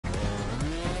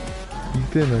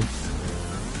Ethan,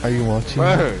 are you watching?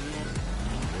 Where?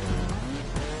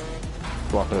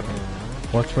 Walk it.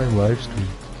 Watch my live stream.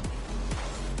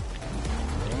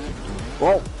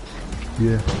 Whoa!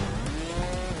 Yeah.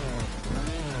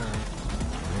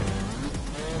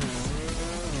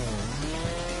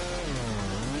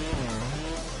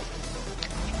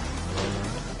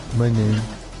 My name.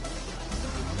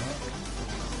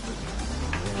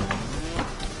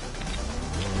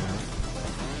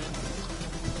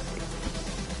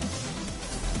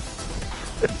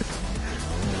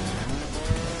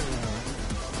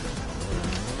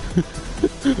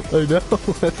 I know,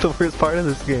 that's the worst part of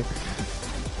this game.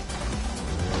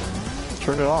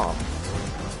 Turn it off.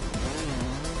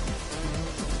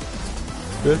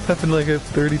 That's happened like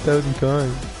 30,000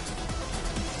 times.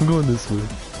 I'm going this way.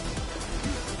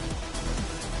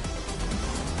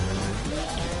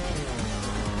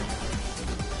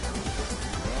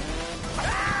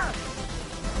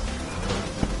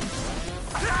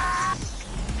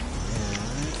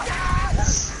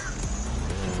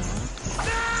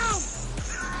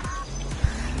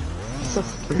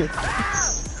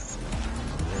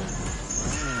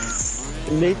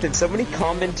 Nathan, somebody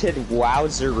commented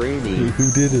wowzeroonie.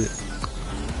 Who did it?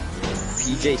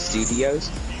 PJ Studios.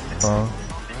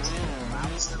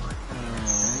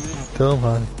 Tell him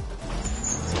hi.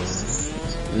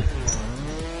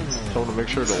 Tell them to make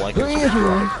sure to like and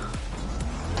subscribe.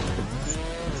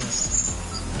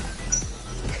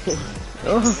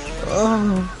 Oh.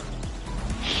 Oh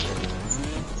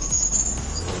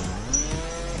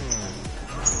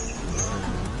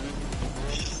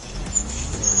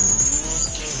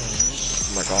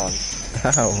my god.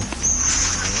 Ow.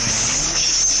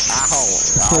 Ow!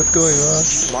 What's going on?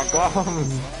 My god!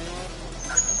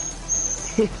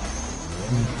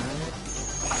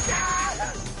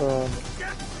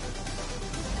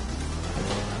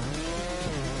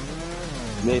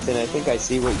 Nathan, I think I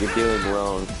see what you're doing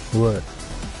wrong. What?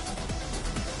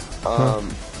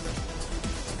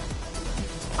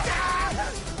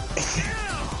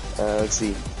 Let's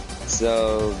see.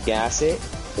 So, gas it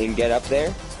and get up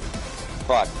there.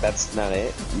 Fuck, that's not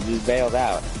it. You just bailed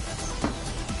out.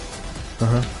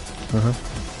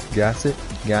 Gas it?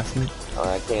 Gassing it? Oh,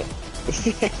 I can't.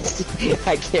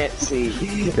 I can't see.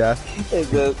 Gas?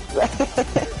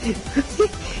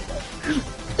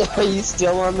 Are you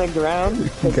still on the ground?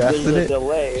 Gassing There's a it?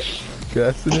 delay.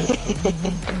 Gassing it?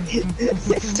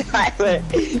 Tyler,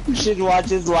 you should watch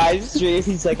his live stream.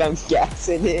 He's like, I'm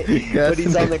gassing it. But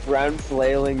he's on the ground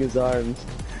flailing his arms.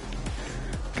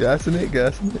 Gassing it?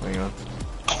 Gassing it? Hang on.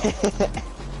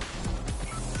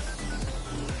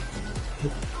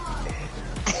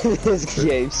 This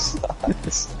game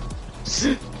sucks.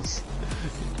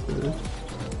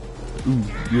 Ooh,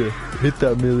 yeah. Hit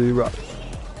that Millie Rock.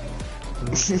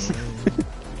 This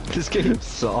game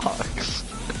sucks.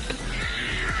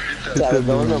 Tyler,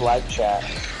 go in the live chat.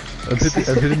 I'm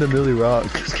hitting the Millie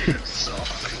Rock.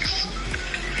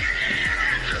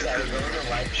 Tyler, go in the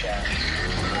live chat.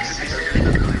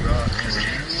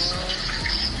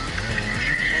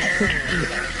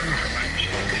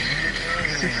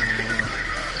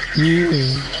 Yeah.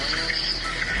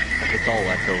 It's all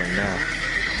echoing now.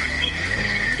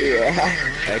 Yeah.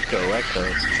 Echo.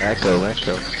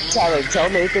 Tyler, tell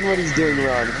Nathan what he's doing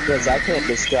wrong, because I can't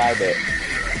describe it.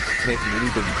 Nathan, you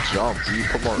need to jump. You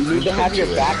put more You need to have your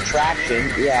into back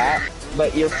traction, yeah,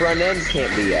 but your front end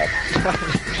can't be up.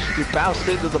 You bounced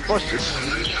into the bushes.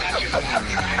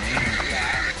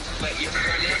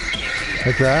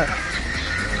 Like that?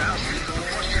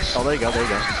 Oh, there you go.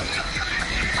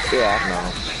 Yeah.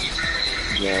 No.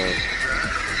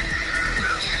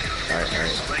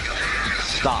 Alright.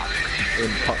 Stop.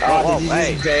 Oh, did you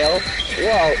just bail?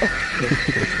 Whoa.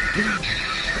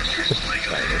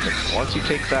 Right, once you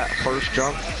take that first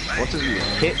jump, once you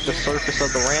hit the surface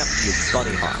of the ramp, you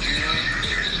bunny hop.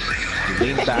 You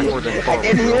lean backward and I forward.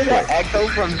 can hear the echo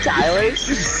from Tyler,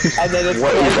 and then it's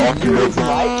playing through his mic,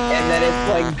 and then it's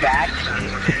playing back.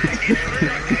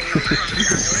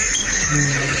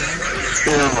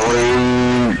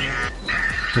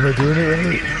 Am I doing it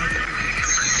right?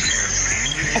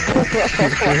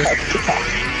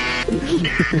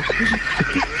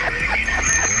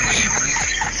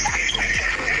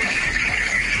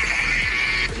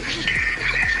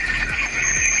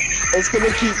 It's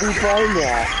gonna keep me playing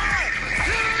that.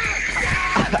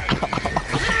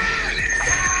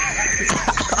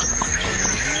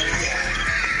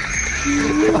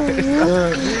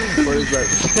 What is that?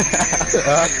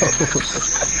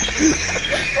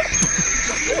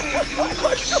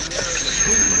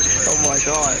 Oh my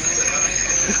god.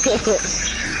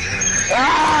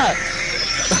 Ah!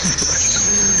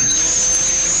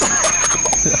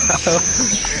 This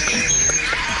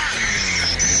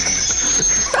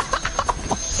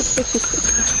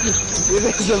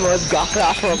is the most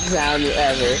god-awful sound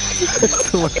ever.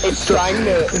 It's trying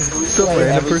to Some replay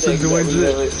random person everything joins that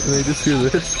it, we and they just hear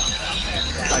this.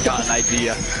 I got an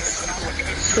idea.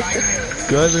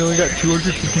 Guys, I only got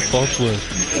 250 faults left.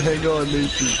 Hang on,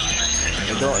 Nathan.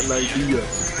 I got an idea.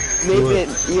 Nathan,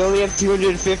 you only have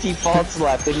 250 faults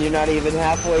left and you're not even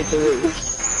halfway through.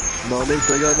 No,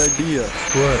 Nathan, I got an idea.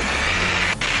 What?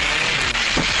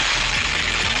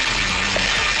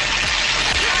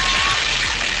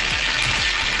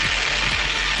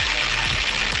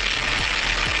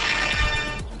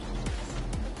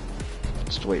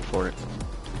 Just wait for it.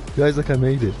 Guys, like I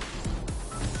made it.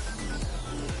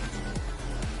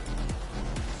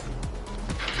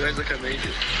 Guys, look, I made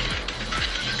it.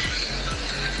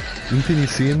 Ethan, you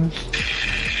seeing this?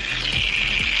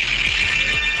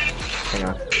 Hang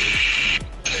on.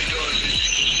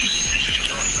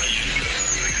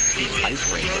 Ice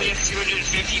rain. You only have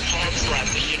 250 faults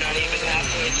left and you're not even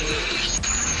halfway through.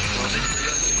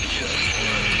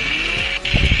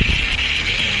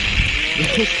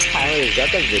 Tyler, is that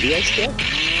the video still?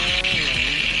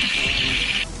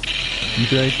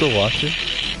 Ethan, are you still watching?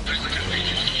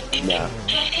 No.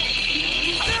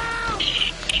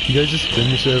 You guys just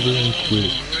finish everything and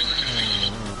quit.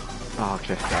 Oh,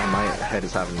 okay. Yeah, my head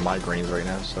is having migraines right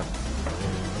now, so.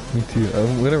 Me too.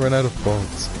 I'm gonna run out of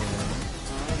faults.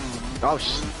 Oh,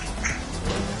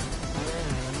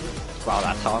 wow,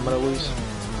 that's how I'm gonna lose?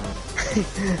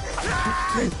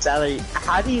 Tyler,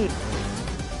 how do you...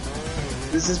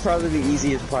 This is probably the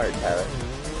easiest part, Tyler.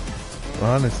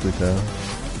 Honestly, Tyler.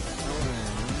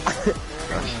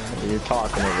 You're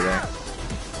talking over there.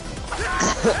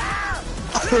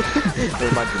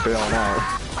 They might be bailing out.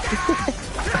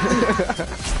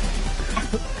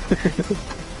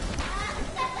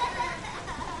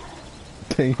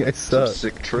 Dang, I suck.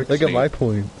 Sick tricks. Look at my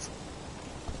points.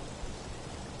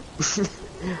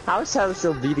 How is Tyler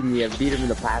still beating me? I've beat him in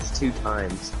the past 2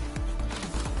 times.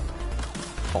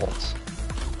 Faults.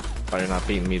 Why you're not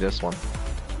beating me this one?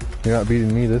 You're not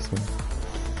beating me this one.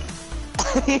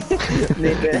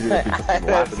 Nathan, I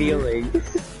have a feeling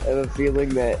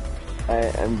that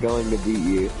I'm going to beat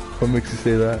you. What makes you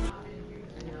say that?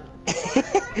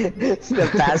 The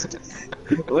past...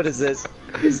 What is this?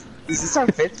 Is this our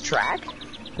 5th track?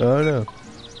 Oh no.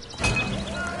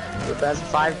 The past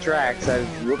 5 tracks, I've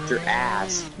whooped your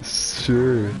ass.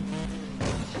 Sure.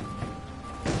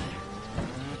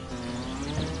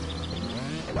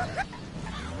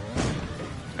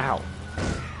 Ow.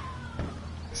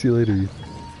 See you later, Ethan.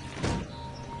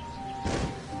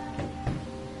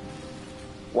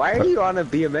 Why are you on a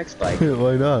BMX bike?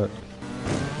 Why not?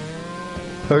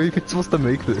 How are you supposed to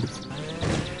make this?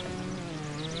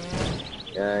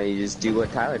 You just do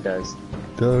what Tyler does.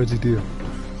 Tell her what you do.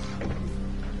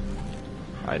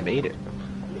 I made it.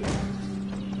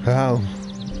 How?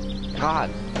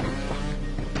 God.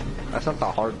 That's not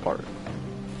the hard part.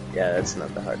 Yeah, that's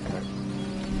not the hard part.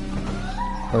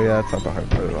 Oh yeah, that's not the hard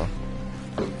part at all.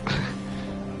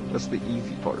 That's the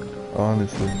easy part.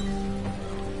 Honestly.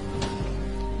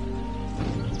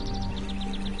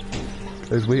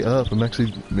 Guys, wait up. I'm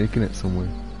actually making it somewhere.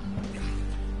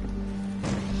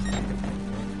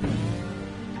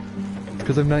 It's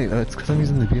because I'm not. It's because I'm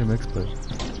using the BMX bike.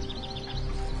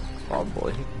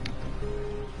 Probably.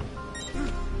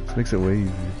 This makes it way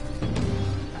easier.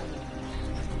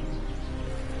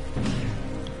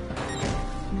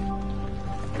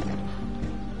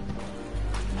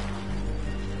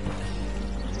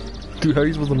 Dude, how are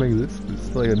you supposed to make this?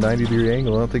 It's like a 90-degree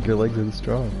angle. I don't think your legs are this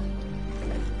strong.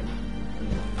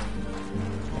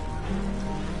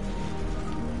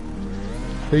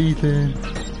 Hey, Ethan.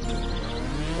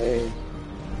 Hey.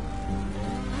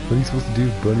 What are you supposed to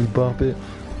do? Bunny bop it?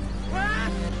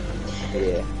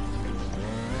 Yeah.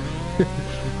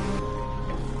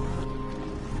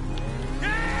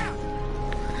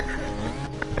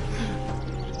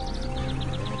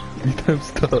 Ethan, I'm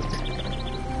stuck.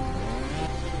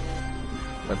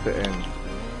 At the end.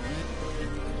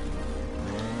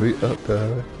 Wait up,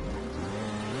 Tyler.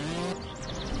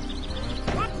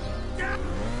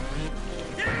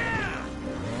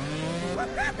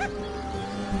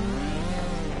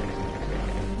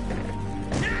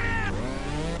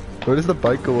 Why does the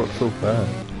bike go up so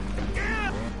fast?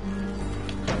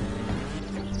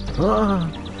 Ah!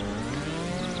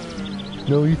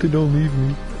 No, Ethan, don't leave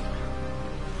me.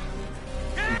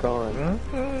 I'm gone.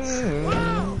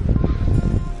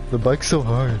 The bike's so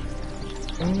hard.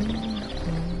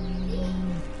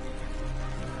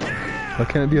 Why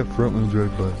can't it be a front wheel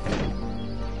drive bike?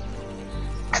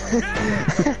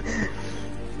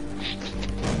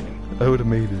 I would have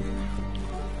made it.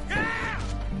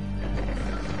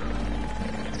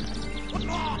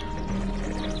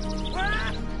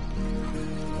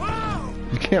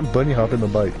 You can't bunny hop in the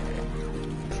bike.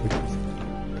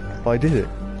 Oh, I did it.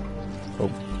 Oh.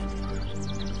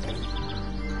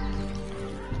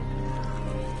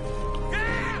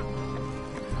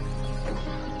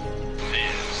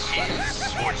 This is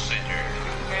Sports Center.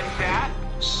 And that?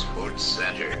 Sports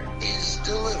Center is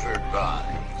delivered by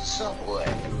Subway.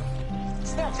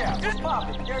 Snapchat, what's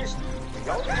poppin'? There's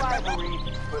no rivalry.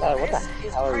 What the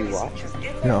hell are you watching?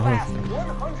 No,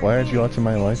 why aren't you watching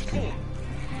my live stream?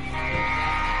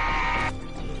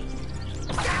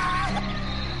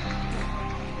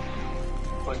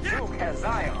 But Duke has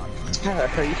Zion.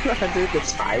 Are you under the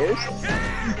tires?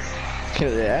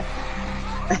 Yeah.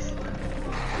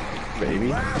 Baby.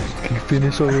 Can you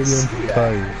finish already? I'm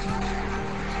tired.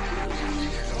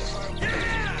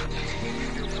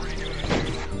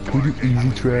 Can we do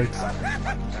easy tracks?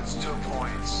 That's 2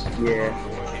 points. Yeah.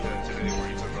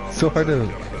 So hard to...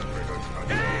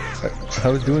 I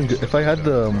was doing good. If I had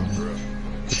the...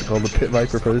 what's it called? The Pit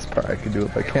Viper for this part, I could do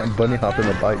it. But I can't bunny hop in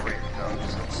the bike.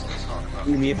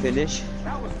 Give me a finish.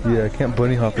 Yeah, I can't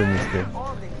bunny hop in this thing.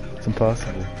 It's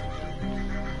impossible.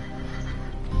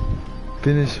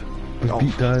 Finish with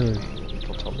beat Tyler.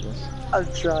 Don't tell me this. I'm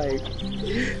trying.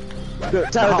 No,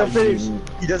 Tyler, don't finish.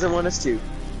 He doesn't want us to.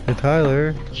 Hey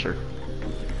Tyler. Sure.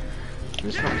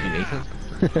 This is not you,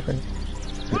 Nathan.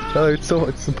 Tyler, it's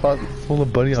impossible. It's full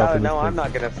of bunny Tyler, hopping. no, I'm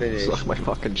not gonna finish. It's like my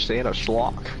fucking Santa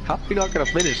schlock. How are you not gonna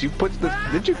finish? You put this.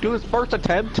 Did you do his first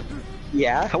attempt?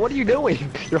 Yeah. What are you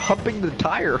doing? You're humping the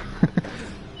tire.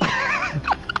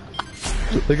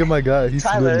 Look at my guy. He's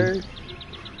Tyler. swimming.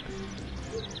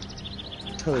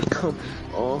 Tyler, come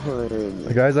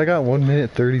on. Guys, I got 1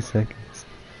 minute 30 seconds.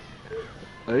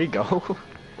 There you go.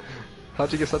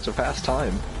 How'd you get such a fast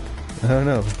time? I don't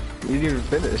know. You didn't even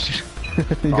finish. You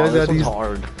this guys gotta one's use.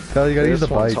 hard. Tyler, you gotta use the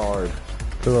This one's bike hard.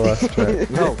 for the last track.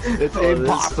 No, it's Oh, this-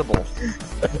 impossible.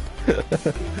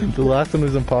 The last one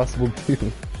was impossible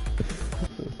too.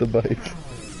 With the bike.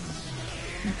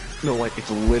 No, like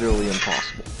it's literally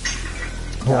impossible.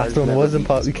 The last one never was beat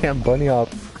impossible. You can't bunny hop.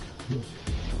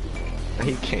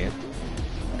 He can't.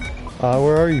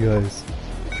 Where are you guys?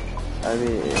 I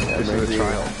mean, This is a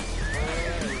trial.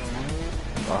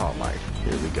 Oh my,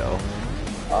 here we go.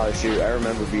 Oh shoot, I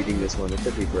remember beating this one. It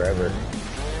took me forever.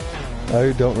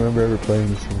 I don't remember ever playing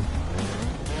this one.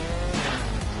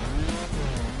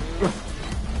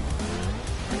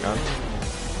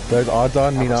 There's odds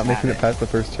on me not making it past the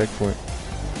first checkpoint.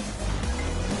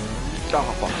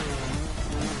 Oh, fuck.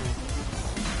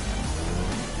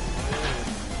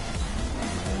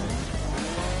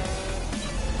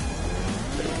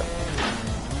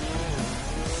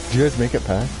 Did you guys make it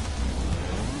past?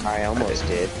 I almost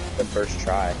did. The first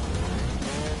try.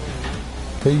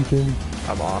 Hey, Ethan.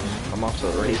 I'm off. I'm off to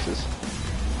the races.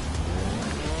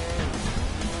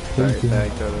 Hey, Alright, Ethan.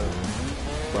 back to the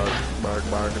bark,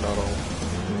 not all.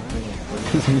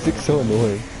 This music's so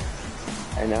annoying.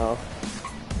 I know.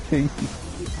 Hey.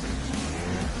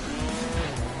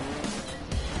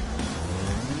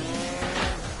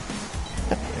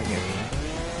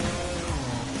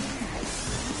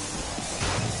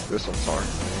 This one's hard.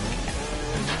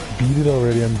 Beat it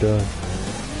already, I'm done.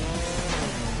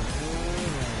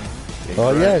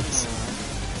 Oh, yes!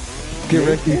 Get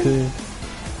wrecked, Ethan.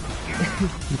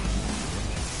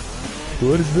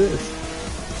 What is this?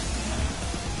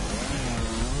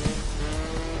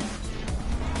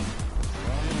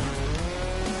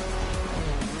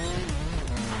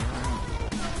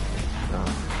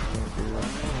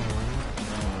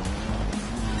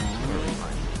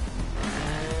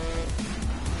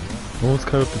 Almost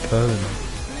caught up to Tyler.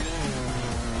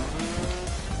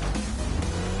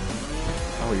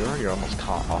 Oh, you're almost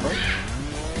caught up.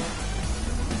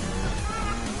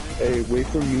 Hey, wait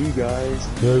for me, guys.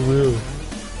 Yeah, I will.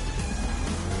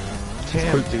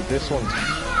 Damn, dude, this one's...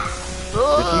 If you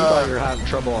thought you're having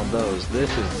trouble on those, this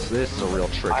is a real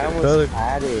trick. I almost Tyler,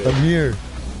 had it. I'm here.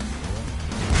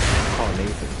 Oh,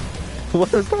 Nathan.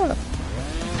 What is that?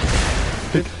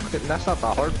 That's not the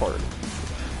hard part.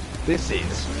 This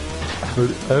is. I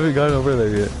haven't gotten over there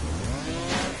yet.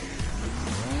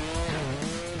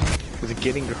 Because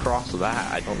getting across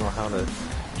that, I don't know how to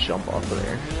jump off of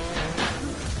there.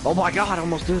 Oh my god, I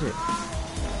almost did it.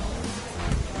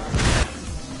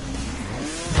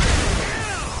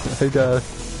 Hey, Dad.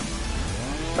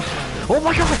 Oh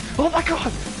my god! Oh my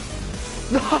god!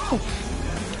 No!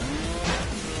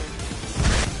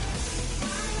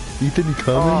 Ethan, you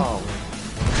coming? Oh.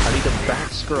 I need a back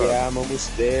scrub. Yeah, I'm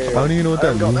almost there. I don't even know what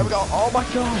There that we go, means. there we go. Oh my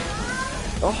god!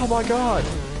 Oh my god!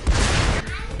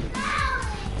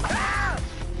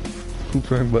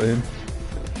 Oops, wrong button.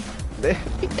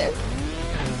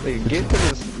 Hey, get to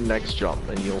this next jump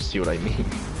and you'll see what I mean.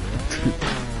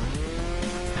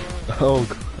 Oh,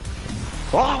 God.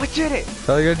 Oh, we did it!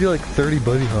 Oh, you gotta do like 30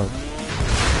 bunny hops.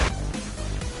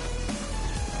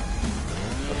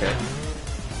 Okay.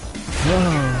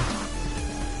 No.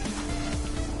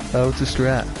 Oh, it's a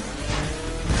strat.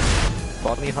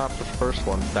 Bunny hop the first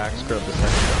one, back scrub the second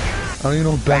one. I don't even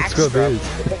know what back scrub is.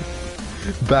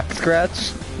 Back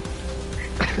scratch?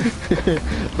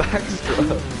 Back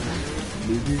scrub.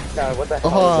 God, what the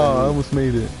hell Oh, I does that mean? almost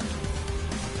made it.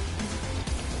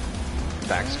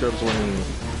 Back scrub's when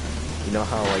you know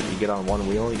how like you get on one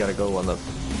wheel, you gotta go on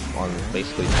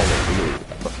basically public wheel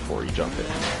before you jump it.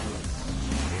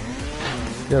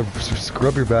 Yeah,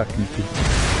 scrub your back, you could.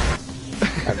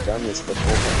 I've done this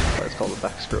before. That's it's called a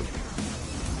back scrub.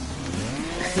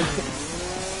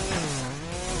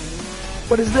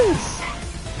 What is this?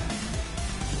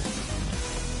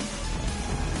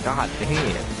 God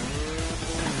damn.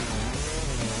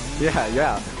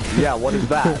 Yeah, what is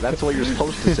that? That's what you're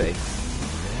supposed to say.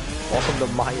 Welcome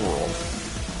to my world.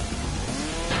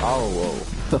 Oh,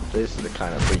 whoa. This is a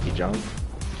kind of freaky jump.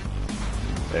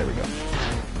 There we go.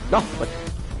 No! What?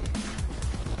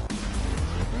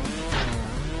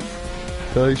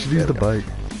 Oh, you should use the There we bike.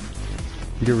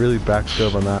 You get really back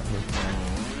scrub on that one.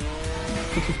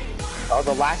 Oh,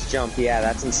 the last jump, yeah,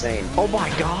 that's insane. Oh my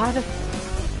god!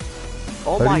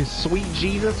 Oh How do my you- sweet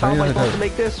Jesus, how how do am you I know supposed how- to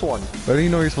make this one? I don't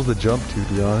even know where you're supposed to jump to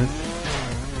be honest.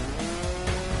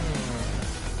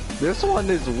 This one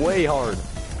is way hard.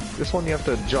 This one you have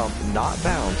to jump, not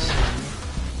bounce.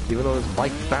 Even though this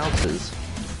bike bounces.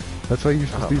 That's why you're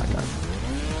supposed Oh to my use god.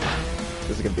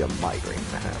 This is gonna be a migraine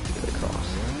to have to get across.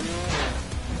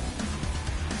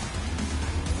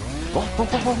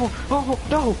 Oh,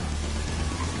 no!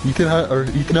 Ethan,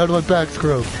 how do I back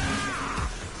scrub?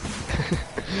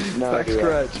 No, Back yeah.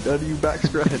 scratch. How do you back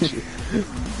scratch?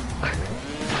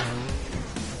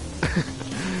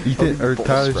 Ethan, or full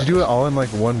Tyler, did you do it scratch. all in like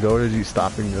one go, or did you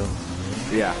stop and go?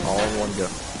 Yeah, all in one go.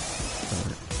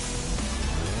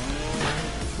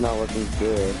 Not looking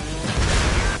good.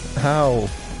 How?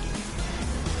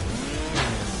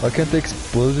 Why can't the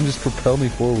explosion just propel me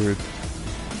forward?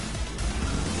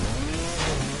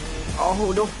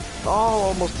 Oh no! Oh,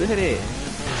 almost did it.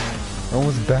 I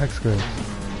almost back scratch.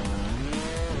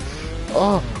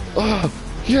 Oh,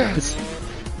 yes!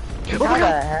 How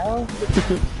the hell?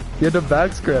 You had to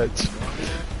back scratch.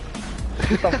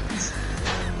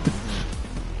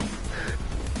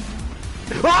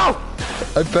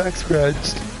 Oh! I back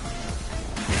scratched.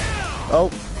 Oh,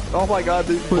 Oh my god,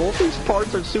 both these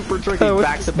parts are super tricky. what's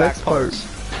Back to this back next part? parts.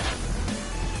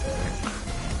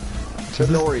 is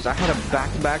No this, worries, I had a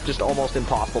back to back, just almost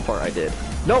impossible part I did.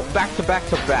 No, back to back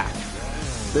to back.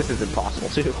 This is impossible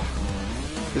too.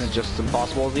 This is just as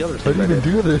impossible as the other how two. do you I even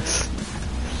did. do this?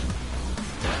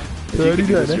 If So you how do can you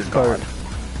do that this, next you're part? gone.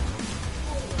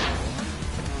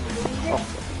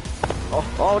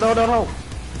 Oh, no, no, no!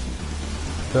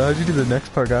 So how'd you do the next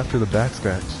part after the back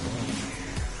scratch?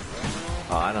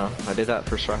 Oh, I know. I did that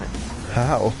first try.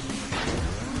 How?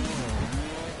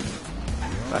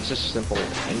 That's just simple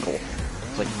angle.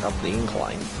 It's like up the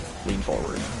incline. Lean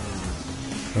forward.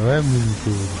 I'm leaning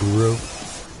forward, bro.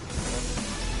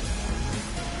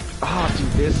 Ah,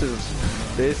 dude,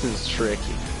 this is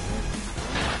tricky.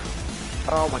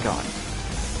 Oh my god.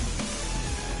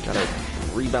 Gotta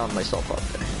rebound myself up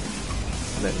there.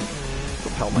 And then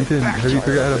propel my Ethan, back have you tire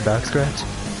figured out how up to back scratch?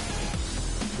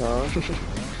 Huh?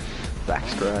 Back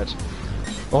scratch.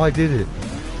 Oh, I did it.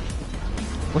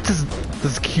 What's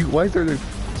this cute? Why is there this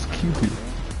cute here?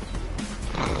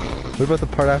 What about the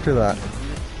part after that?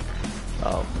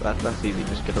 Oh, that's easy.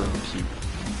 Just get over the cube.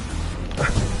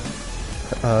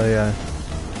 Oh yeah.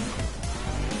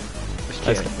 Just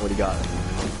kidding. What do you got?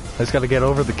 I just gotta get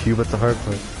over the cube, that's the hard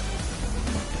part.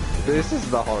 This is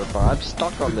the hard part. I'm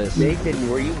stuck on this. Nathan,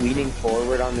 were you leaning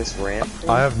forward on this ramp?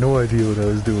 I have no idea what I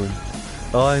was doing.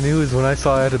 All I knew is when I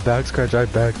saw I had to back scratch, I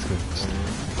back scratched.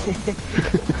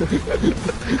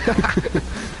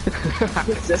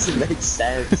 It doesn't make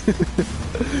sense.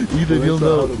 Either you'll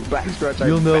know, Back scratch,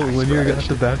 you'll know when you're gonna have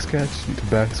to back scratch, you can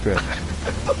back scratch.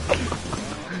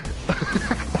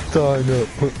 That's all I know.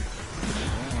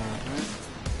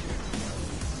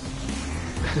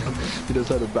 He knows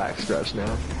how to back scratch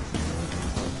now.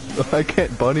 I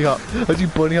can't bunny hop. How'd you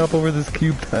bunny hop over this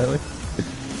cube, Tyler?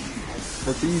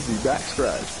 That's easy. Back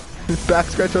scratch. Back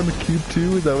scratch on the cube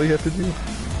too? Is that what you have to do?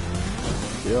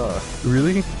 Yeah.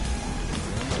 Really?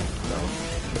 No.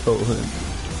 Oh,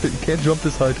 man. You can't jump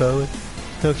this high, Tyler.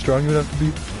 How strong you would have to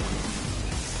be?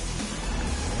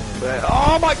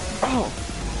 Oh my! Oh!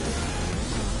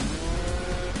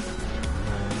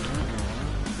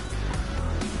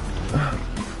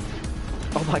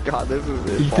 my god, this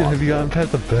is Ethan, have you gotten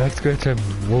past the back scratch? I'm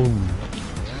whoa.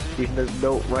 Ethan, there's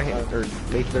no or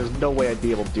Nathan, there's no way I'd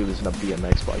be able to do this in a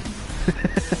BMX bike.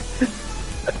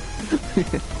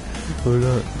 Hold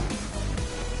on.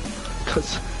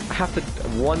 Because I have to,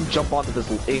 one, jump onto this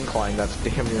incline that's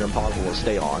damn near impossible to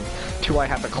stay on. Two, I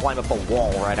have to climb up a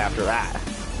wall right after that.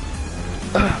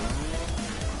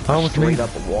 I almost Straight made up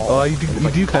a wall. Oh, It's you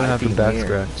like do kind of 5 have to feet back in the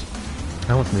air. scratch.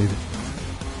 I almost made it.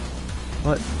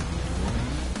 What?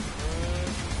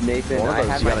 Nathan, One of I those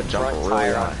had you my gotta jump front really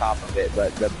tire high. on top of it,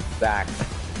 but the back.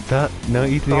 That no,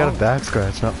 Ethan, you got Oh. a back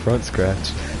scratch, not front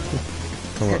scratch.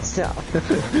 Come on. It's tough.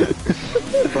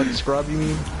 Front scrub, you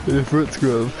mean? The front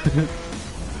scrub.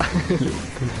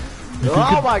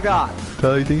 Oh my god!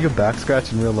 Tyler, you think you can back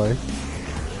scratch in real life?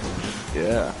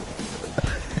 Yeah.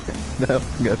 No,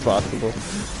 that's possible.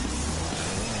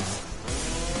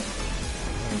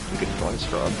 You can front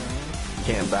scrub. You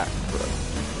can't back scrub.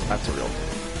 That's a real thing.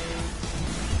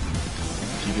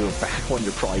 If you do it back one,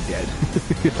 you're probably dead.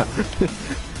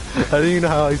 I didn't even know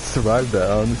how I survived that,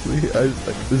 honestly. I was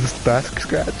like, is this back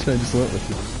scratch? And I just went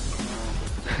with it.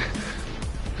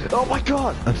 Oh my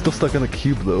god! I'm still stuck in the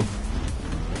cube though.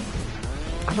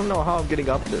 I don't know how I'm getting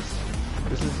up this.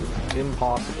 This is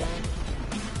impossible.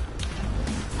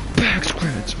 Back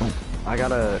scratch! Oh. I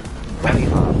gotta bunny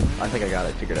hop. I think I got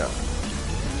it figured out.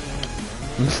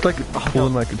 I'm just like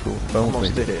pulling no. my control. I don't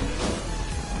Almost think. did it.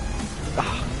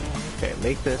 Ah. Okay,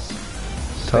 make this.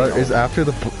 Tyler, stay is on. after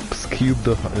the cube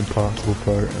the impossible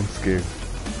part? I'm scared.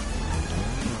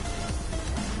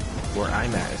 Where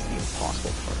I'm at is the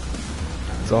impossible part.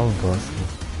 It's all impossible.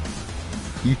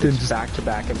 Ethan It's just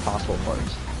back-to-back impossible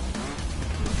parts.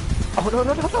 Oh no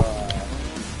no no no!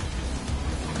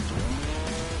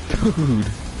 dude.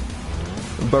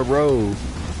 Barrow.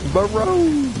 Barrow.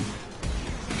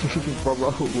 Bro.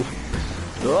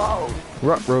 Oh!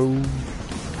 Ruh-row.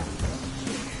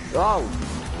 Oh!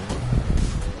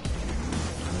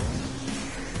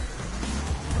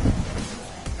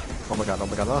 Oh my god, oh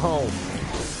my god, oh!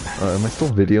 Am I still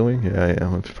videoing? Yeah, I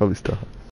am. I should probably stop.